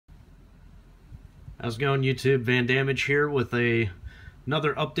How's it going, YouTube? Van Damage here with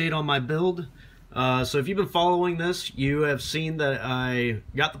another update on my build. So if you've been following this, you have seen that I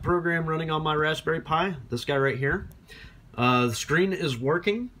got the program running on my Raspberry Pi, this guy right here. The screen is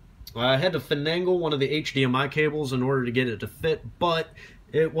working. I had to finagle one of the HDMI cables in order to get it to fit, but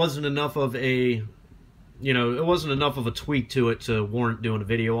it wasn't enough of a tweak to it to warrant doing a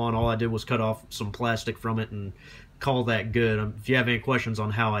video on. All I did was cut off some plastic from it and call that good. If you have any questions on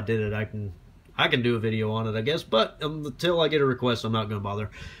how I did it, I can do a video on it, I guess, but until I get a request, I'm not going to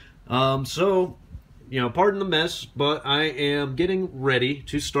bother. So, pardon the mess, but I am getting ready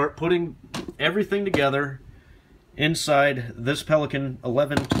to start putting everything together inside this Pelican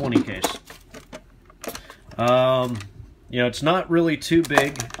 1120 case. It's not really too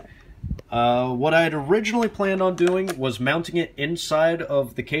big. What I had originally planned on doing was mounting it inside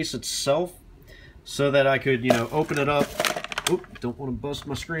of the case itself so that I could, open it up. Oop, don't want to bust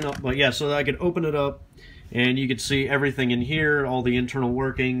my screen up, but yeah, so that I could open it up and you could see everything in here, all the internal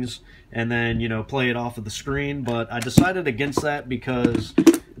workings, and then, play it off of the screen. But I decided against that because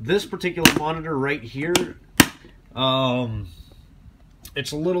this particular monitor right here,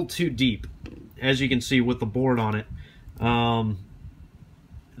 it's a little too deep, as you can see with the board on it.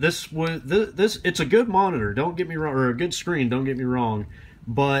 It's a good monitor, don't get me wrong, or a good screen, don't get me wrong,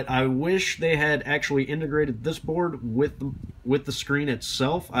 but I wish they had actually integrated this board with the screen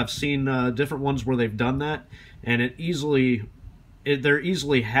itself. I've seen different ones where they've done that, and they're easily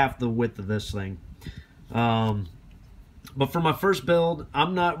half the width of this thing. But for my first build,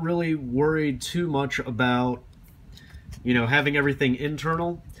 I'm not really worried too much about having everything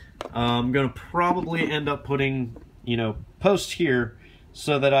internal. I'm going to probably end up putting posts here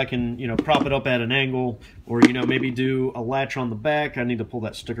so that I can prop it up at an angle, or maybe do a latch on the back. I need to pull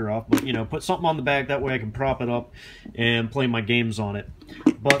that sticker off, but put something on the back, that way I can prop it up and play my games on it.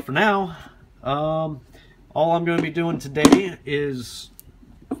 But for now, all I'm going to be doing today is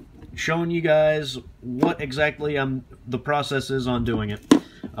showing you guys what exactly the process is on doing it.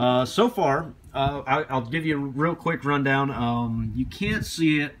 So far, I'll give you a real quick rundown. You can't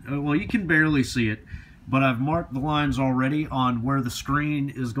see it, well, you can barely see it, but I've marked the lines already on where the screen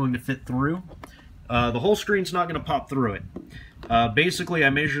is going to fit through. The whole screen's not going to pop through it. Basically, I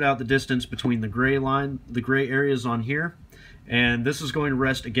measured out the distance between the gray areas on here, and this is going to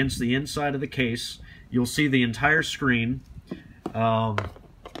rest against the inside of the case. You'll see the entire screen. Let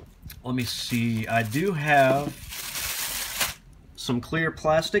me see. I do have some clear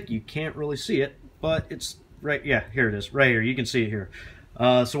plastic. You can't really see it, but it's right. Yeah, here it is. Right here. You can see it here.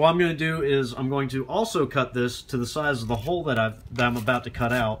 So what I'm going to do is I'm going to also cut this to the size of the hole that I'm about to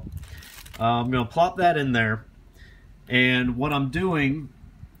cut out. I'm going to plop that in there, and what I'm doing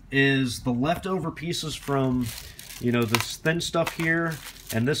is the leftover pieces from this thin stuff here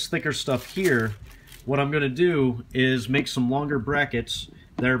and this thicker stuff here, what I'm going to do is make some longer brackets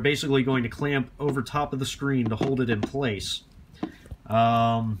that are basically going to clamp over top of the screen to hold it in place.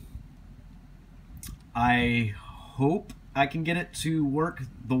 I hope I can get it to work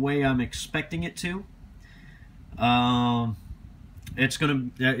the way I'm expecting it to. It's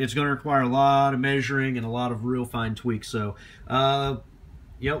gonna require a lot of measuring and a lot of real fine tweaks. So, let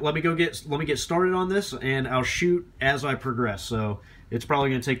me get started on this, and I'll shoot as I progress. So it's probably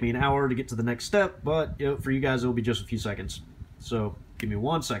gonna take me an hour to get to the next step, but for you guys it'll be just a few seconds. So give me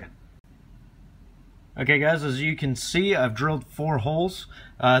 1 second. Okay guys, as you can see, I've drilled 4 holes.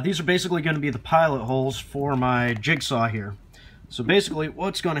 These are basically going to be the pilot holes for my jigsaw here. So basically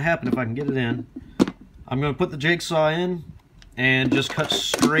what's going to happen, if I can get it in, I'm going to put the jigsaw in and just cut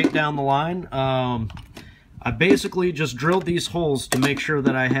straight down the line. I basically just drilled these holes to make sure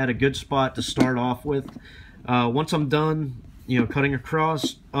that I had a good spot to start off with. Once I'm done cutting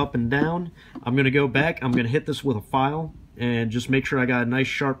across, up and down, I'm going to go back, I'm going to hit this with a file and just make sure I got a nice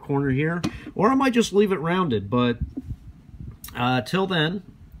sharp corner here, or I might just leave it rounded. But till then,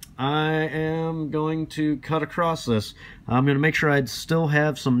 I am going to cut across this. I'm going to make sure I still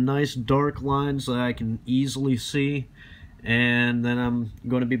have some nice dark lines that I can easily see, and then I'm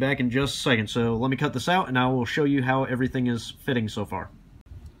going to be back in just a second. So let me cut this out and I will show you how everything is fitting so far.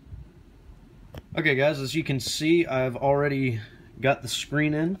 Okay guys, as you can see, I've already got the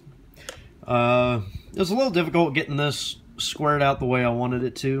screen in. It was a little difficult getting this squared out the way I wanted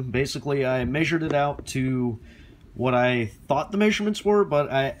it to. Basically, I measured it out to what I thought the measurements were,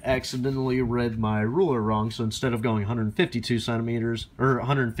 but I accidentally read my ruler wrong. So instead of going 152 centimeters, or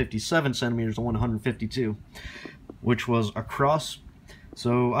 157 centimeters, I went 152, which was across.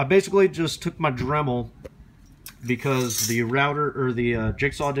 So I basically just took my Dremel, because the router, or the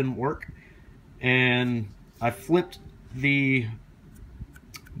jigsaw didn't work, and I flipped the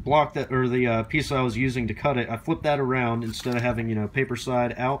block that, or the piece I was using to cut it, I flipped that around instead of having, you know, paper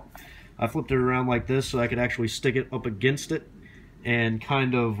side out. I flipped it around like this so I could actually stick it up against it and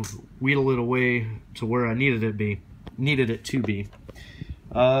kind of wheedle it away to where I needed it to be.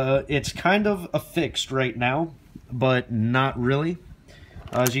 It's kind of affixed right now, but not really.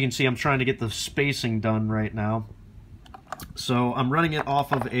 As you can see, I'm trying to get the spacing done right now. So I'm running it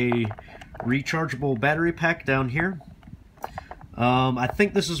off of a rechargeable battery pack down here. I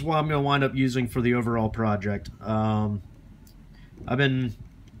think this is what I'm going to wind up using for the overall project. I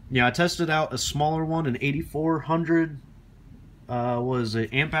tested out a smaller one, an 8400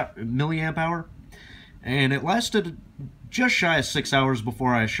 milliamp hour, and it lasted just shy of 6 hours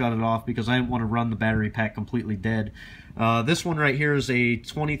before I shut it off because I didn't want to run the battery pack completely dead. This one right here is a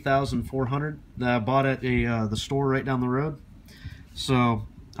 20,400 that I bought at the store right down the road, so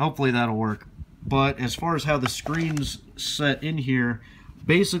hopefully that'll work. But as far as how the screen's set in here,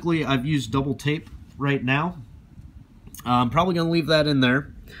 basically I've used double tape right now. I'm probably going to leave that in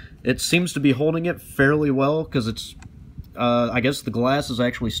there. It seems to be holding it fairly well because it's, I guess the glass is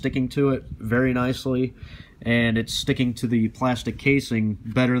actually sticking to it very nicely, and it's sticking to the plastic casing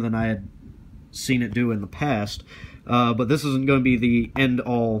better than I had seen it do in the past. But this isn't going to be the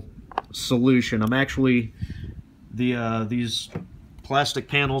end-all solution. I'm actually, these plastic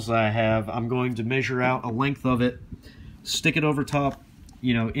panels that I have, I'm going to measure out a length of it, stick it over top,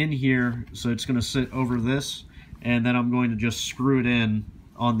 you know, in here, so it's going to sit over this, and then I'm going to just screw it in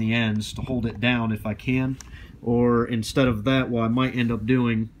on the ends to hold it down if I can. Or instead of that, what I might end up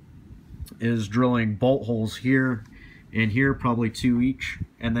doing is drilling bolt holes here and here, probably 2 each,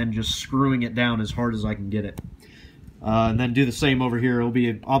 and then just screwing it down as hard as I can get it. And then do the same over here. It'll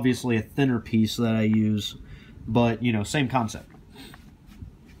be obviously a thinner piece that I use, but, you know, same concept.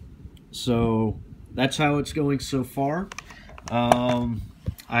 So that's how it's going so far.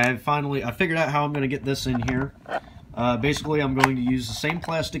 I figured out how I'm going to get this in here. Basically, I'm going to use the same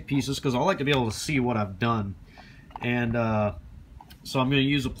plastic pieces because I like to be able to see what I've done. And so I'm going to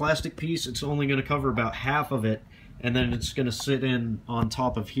use a plastic piece. It's only going to cover about half of it, and then it's going to sit in on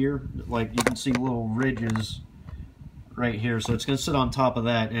top of here. Like you can see little ridges right here. So it's going to sit on top of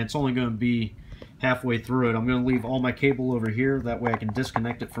that, and it's only going to be halfway through it. I'm going to leave all my cable over here. That way I can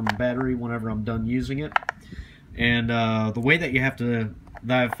disconnect it from the battery whenever I'm done using it. And the way that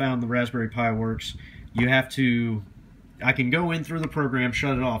I've found the Raspberry Pi works, you have to, I can go in through the program,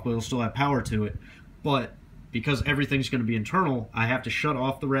 shut it off, but it'll still have power to it. But because everything's going to be internal, I have to shut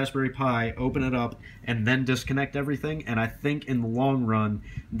off the Raspberry Pi, open it up, and then disconnect everything. And I think in the long run,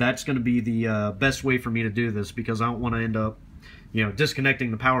 that's going to be the best way for me to do this, because I don't want to end up, you know,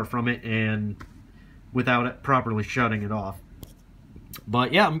 disconnecting the power from it and without it properly shutting it off.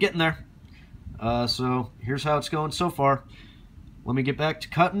 But yeah, I'm getting there. So here's how it's going so far. Let me get back to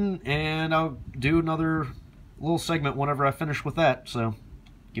cutting, and I'll do another little segment whenever I finish with that. So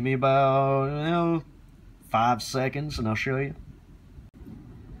give me about, you know, 5 seconds and I'll show you.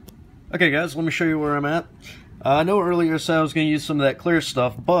 Okay guys, let me show you where I'm at. I know earlier I said I was going to use some of that clear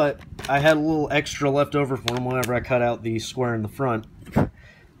stuff, but I had a little extra left over from whenever I cut out the square in the front.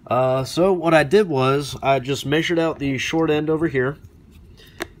 So what I did was I just measured out the short end over here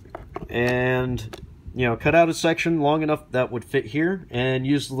and, you know, cut out a section long enough that would fit here, and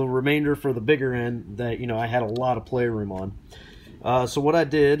used the remainder for the bigger end that, you know, I had a lot of playroom on. So what I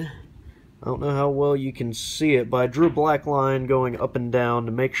did, I don't know how well you can see it, but I drew a black line going up and down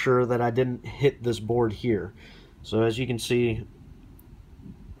to make sure that I didn't hit this board here. So as you can see,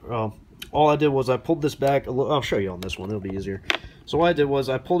 all I did was I pulled this back a little. I'll show you on this one, it'll be easier. So what I did was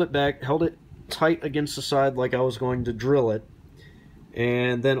I pulled it back, held it tight against the side like I was going to drill it,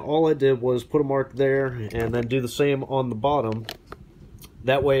 and then all I did was put a mark there and then do the same on the bottom.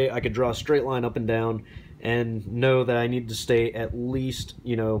 That way I could draw a straight line up and down and know that I need to stay at least,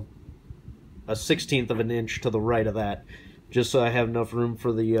 you know, a 1/16 of an inch to the right of that, just so I have enough room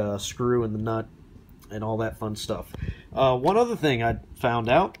for the screw and the nut and all that fun stuff. One other thing I found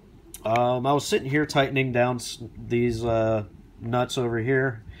out, I was sitting here tightening down these nuts over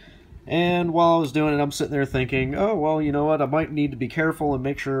here, and while I was doing it, I'm sitting there thinking, oh, well, you know what, I might need to be careful and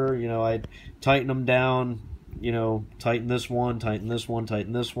make sure, you know, I tighten them down, you know, tighten this one, tighten this one,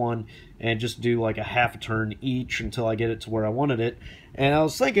 tighten this one, and just do like a half a turn each until I get it to where I wanted it. And I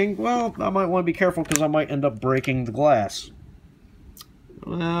was thinking, well, I might want to be careful because I might end up breaking the glass.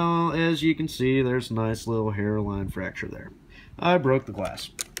 Well, as you can see, there's a nice little hairline fracture there. I broke the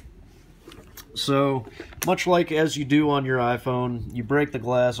glass. So, much like as you do on your iPhone, you break the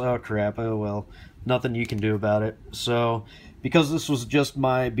glass, oh crap, oh well, nothing you can do about it. So, because this was just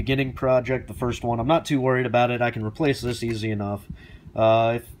my beginning project, the first one, I'm not too worried about it. I can replace this easy enough.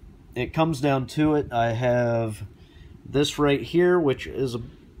 If it comes down to it, I have this right here, which is,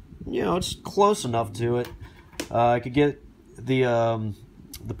 it's close enough to it. I could get the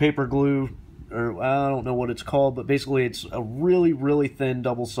paper glue, or I don't know what it's called, but basically it's a really, really thin,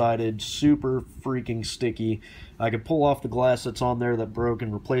 double-sided, super freaking sticky. I could pull off the glass that's on there that broke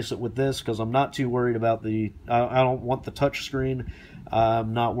and replace it with this, because I'm not too worried about I don't want the touch screen.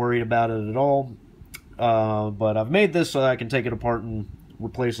 I'm not worried about it at all. But I've made this so that I can take it apart and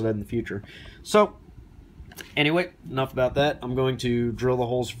replace it in the future. So, anyway, enough about that. I'm going to drill the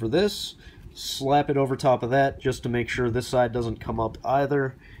holes for this, slap it over top of that just to make sure this side doesn't come up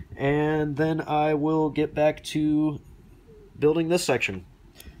either, and then I will get back to building this section.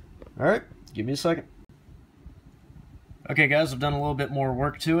 Alright, give me a second. Okay guys, I've done a little bit more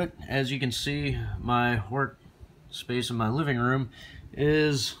work to it. As you can see, my work space in my living room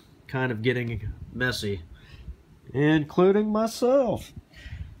is kind of getting messy, including myself.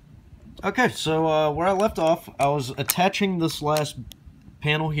 Okay, so where I left off, I was attaching this last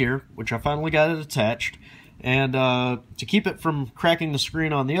panel here, which I finally got it attached, and to keep it from cracking the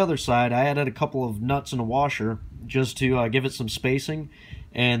screen on the other side, I added a couple of nuts and a washer just to give it some spacing.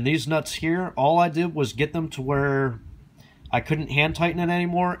 And these nuts here, all I did was get them to where I couldn't hand tighten it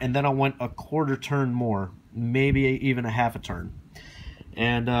anymore, and then I went a quarter turn more, maybe even a half a turn.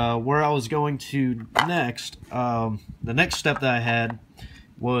 And where I was going to next, the next step that I had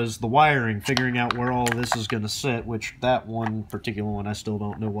was the wiring, figuring out where all this is going to sit, which that one particular one I still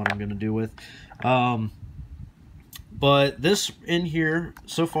don't know what I'm going to do with. But this in here,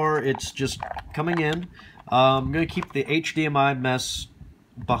 so far it's just coming in. I'm going to keep the HDMI mess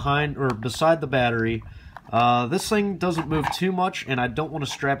behind or beside the battery. This thing doesn't move too much, and I don't want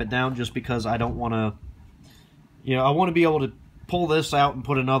to strap it down just because I don't want to, I want to be able to pull this out and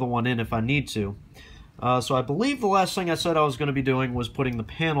put another one in if I need to. So I believe the last thing I said I was going to be doing was putting the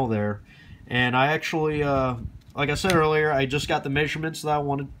panel there. And I actually, like I said earlier, I just got the measurements that I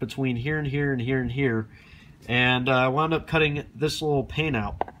wanted between here and here and here and here. And I wound up cutting this little pane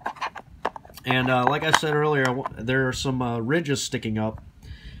out. And like I said earlier, there are some ridges sticking up.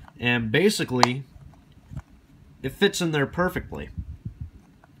 And basically, it fits in there perfectly.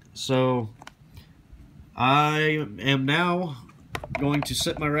 So I am now going to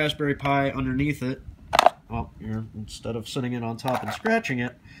set my Raspberry Pi underneath it. Well, instead of sitting it on top and scratching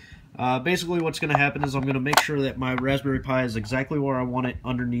it, basically what's going to happen is I'm going to make sure that my Raspberry Pi is exactly where I want it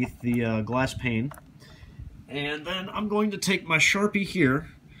underneath the glass pane. And then I'm going to take my Sharpie here,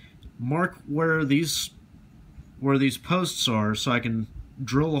 mark where these posts are so I can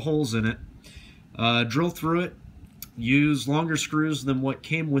drill the holes in it, drill through it, use longer screws than what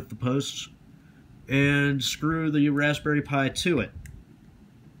came with the posts, and screw the Raspberry Pi to it.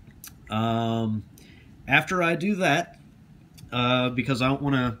 After I do that, because I don't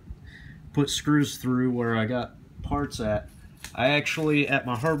want to put screws through where I got parts at, I actually, at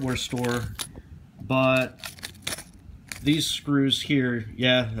my hardware store, bought these screws here.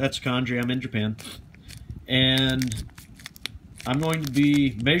 Yeah, that's kanji, I'm in Japan. And I'm going to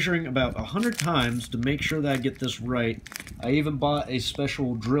be measuring about 100 times to make sure that I get this right. I even bought a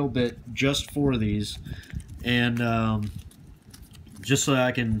special drill bit just for these, and just so that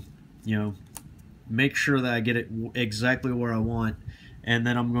I can, make sure that I get it exactly where I want. And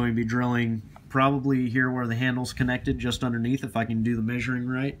then I'm going to be drilling probably here where the handle's connected, just underneath, if I can do the measuring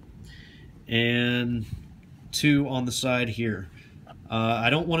right, and 2 on the side here. I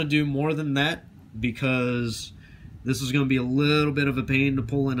don't want to do more than that because this is going to be a little bit of a pain to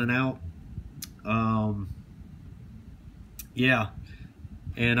pull in and out. Yeah,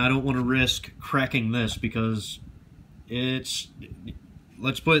 and I don't want to risk cracking this because it's,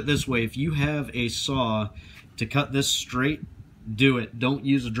 let's put it this way, if you have a saw to cut this straight, do it. Don't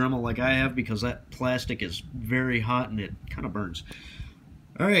use a Dremel like I have because that plastic is very hot and it kind of burns.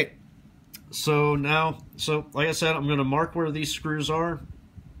 Alright, so now, like I said, I'm going to mark where these screws are,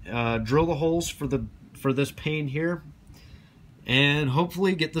 drill the holes for this pane here, and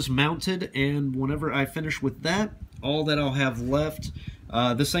hopefully get this mounted. And whenever I finish with that, all that I'll have left,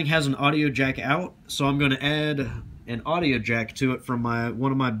 this thing has an audio jack out, so I'm going to add an audio jack to it from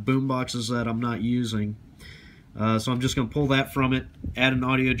one of my boom boxes that I'm not using. So I'm just going to pull that from it, add an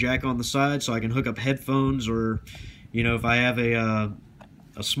audio jack on the side so I can hook up headphones, or if I have a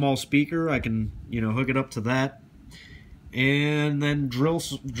small speaker, I can hook it up to that, and then drill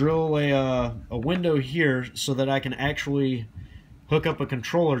a window here so that I can actually hook up a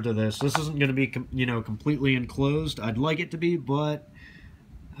controller to this. This isn't going to be completely enclosed. I'd like it to be, but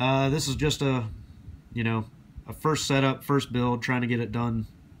this is just a first setup, first build, trying to get it done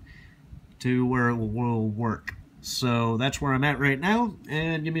to where it will work. So that's where I'm at right now,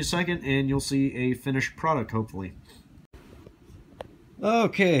 and give me a second and you'll see a finished product, hopefully.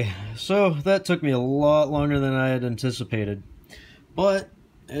 Okay, so that took me a lot longer than I had anticipated. But,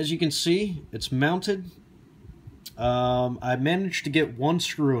 as you can see, it's mounted. I managed to get one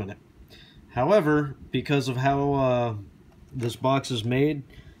screw in it. However, because of how this box is made,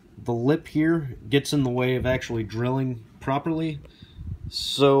 the lip here gets in the way of actually drilling properly.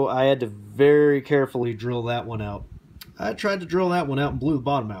 So I had to very carefully drill that one out. I tried to drill that one out and blew the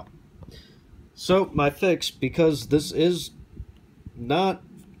bottom out. So my fix, because this is not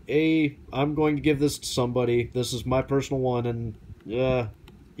I'm going to give this to somebody, this is my personal one, and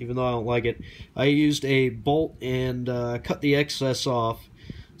even though I don't like it, I used a bolt and cut the excess off.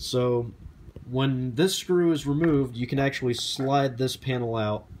 So when this screw is removed, you can actually slide this panel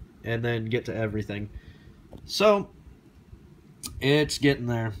out and then get to everything. So it's getting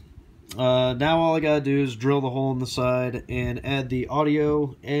there. Now all I gotta do is drill the hole in the side and add the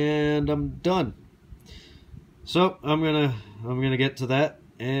audio, and I'm done. So I'm gonna get to that,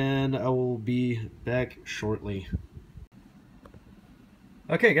 and I will be back shortly.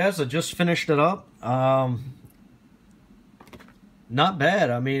 Okay guys, I just finished it up. Not bad.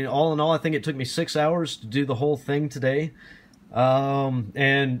 I mean, all in all, I think it took me 6 hours to do the whole thing today.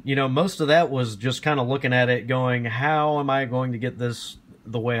 And, you know, most of that was just kind of looking at it going, how am I going to get this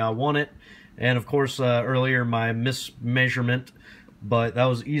the way I want it? And, of course, earlier my mismeasurement, but that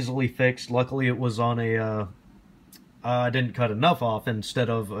was easily fixed. Luckily, it was on a, I didn't cut enough off instead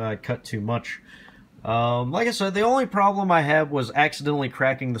of cut too much. Like I said, the only problem I had was accidentally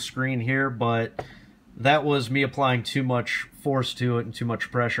cracking the screen here, but that was me applying too much force to it and too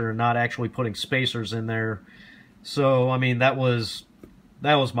much pressure and not actually putting spacers in there. So, I mean, that was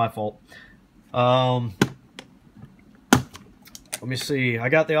my fault. Let me see. I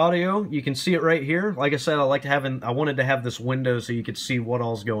got the audio. You can see it right here. Like I said, I wanted to have this window so you could see what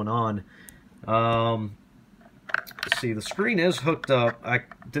all's going on. Let's see, the screen is hooked up. I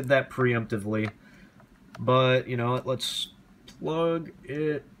did that preemptively. But, you know, let's plug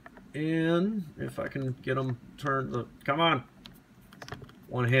it in. If I can get them turned. Come on.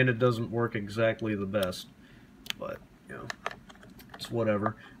 One-handed doesn't work exactly the best. But, you know, it's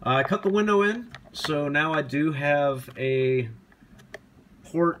whatever. I cut the window in. So now I do have a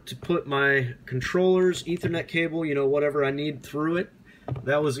port to put my controllers, Ethernet cable, you know, whatever I need through it.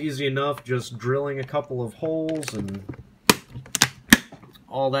 That was easy enough, just drilling a couple of holes and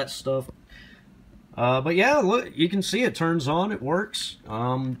all that stuff. But yeah, look, you can see it turns on, it works.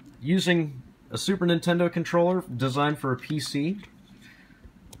 Using a Super Nintendo controller designed for a PC.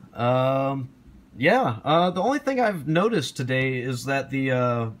 Yeah, the only thing I've noticed today is that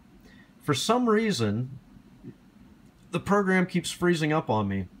for some reason, the program keeps freezing up on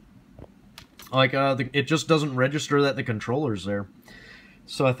me. Like, it just doesn't register that the controller's there.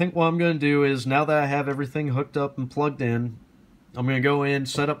 So I think what I'm going to do is, now that I have everything hooked up and plugged in, I'm going to go in,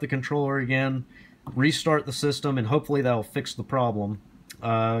 set up the controller again, restart the system, and hopefully that'll fix the problem.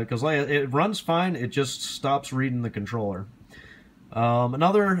 Because it runs fine, it just stops reading the controller.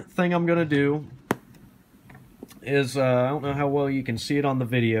 Another thing I'm going to do is, I don't know how well you can see it on the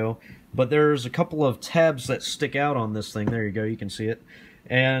video, but there's a couple of tabs that stick out on this thing. There you go, you can see it.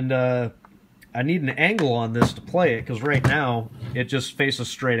 And I need an angle on this to play it, because right now it just faces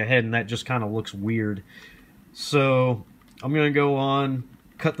straight ahead, and that just kind of looks weird. So I'm going to go on,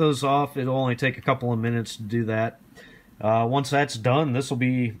 cut those off. It'll only take a couple of minutes to do that. Once that's done, this will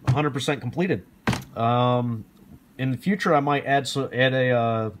be 100% completed. In the future, I might add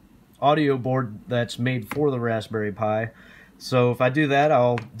a audio board that's made for the Raspberry Pi. So if I do that,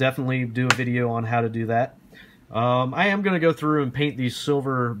 I'll definitely do a video on how to do that. I am going to go through and paint these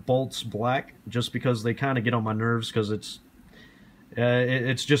silver bolts black, just because they kind of get on my nerves, because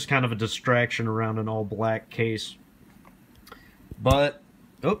it's just kind of a distraction around an all black case. But,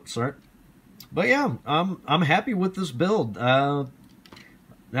 oops, sorry. But yeah, I'm happy with this build. Now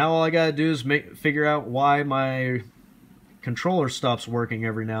all I gotta do is figure out why my controller stops working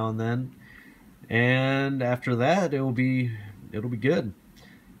every now and then, and after that it'll be good.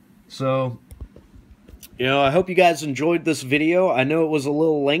 So, you know, I hope you guys enjoyed this video. I know it was a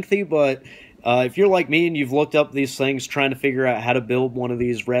little lengthy, but if you're like me and you've looked up these things trying to figure out how to build one of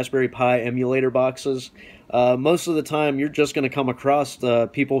these Raspberry Pi emulator boxes, most of the time you're just going to come across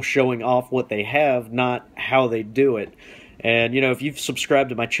people showing off what they have, not how they do it. And, you know, if you've subscribed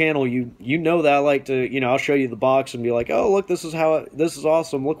to my channel, you know that I like to, you know, I'll show you the box and be like, oh, look, this is this is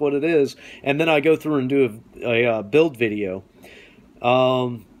awesome, look what it is. And then I go through and do a build video.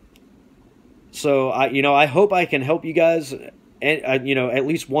 So, you know, I hope I can help you guys, and, you know, at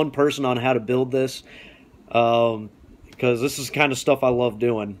least one person on how to build this. because this is the kind of stuff I love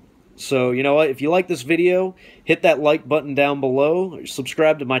doing. So, you know what, if you like this video, hit that like button down below,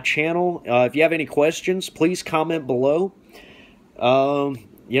 subscribe to my channel. If you have any questions, please comment below.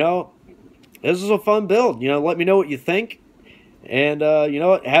 You know, this is a fun build. You know, let me know what you think. And, you know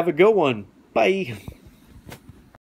what, have a good one. Bye.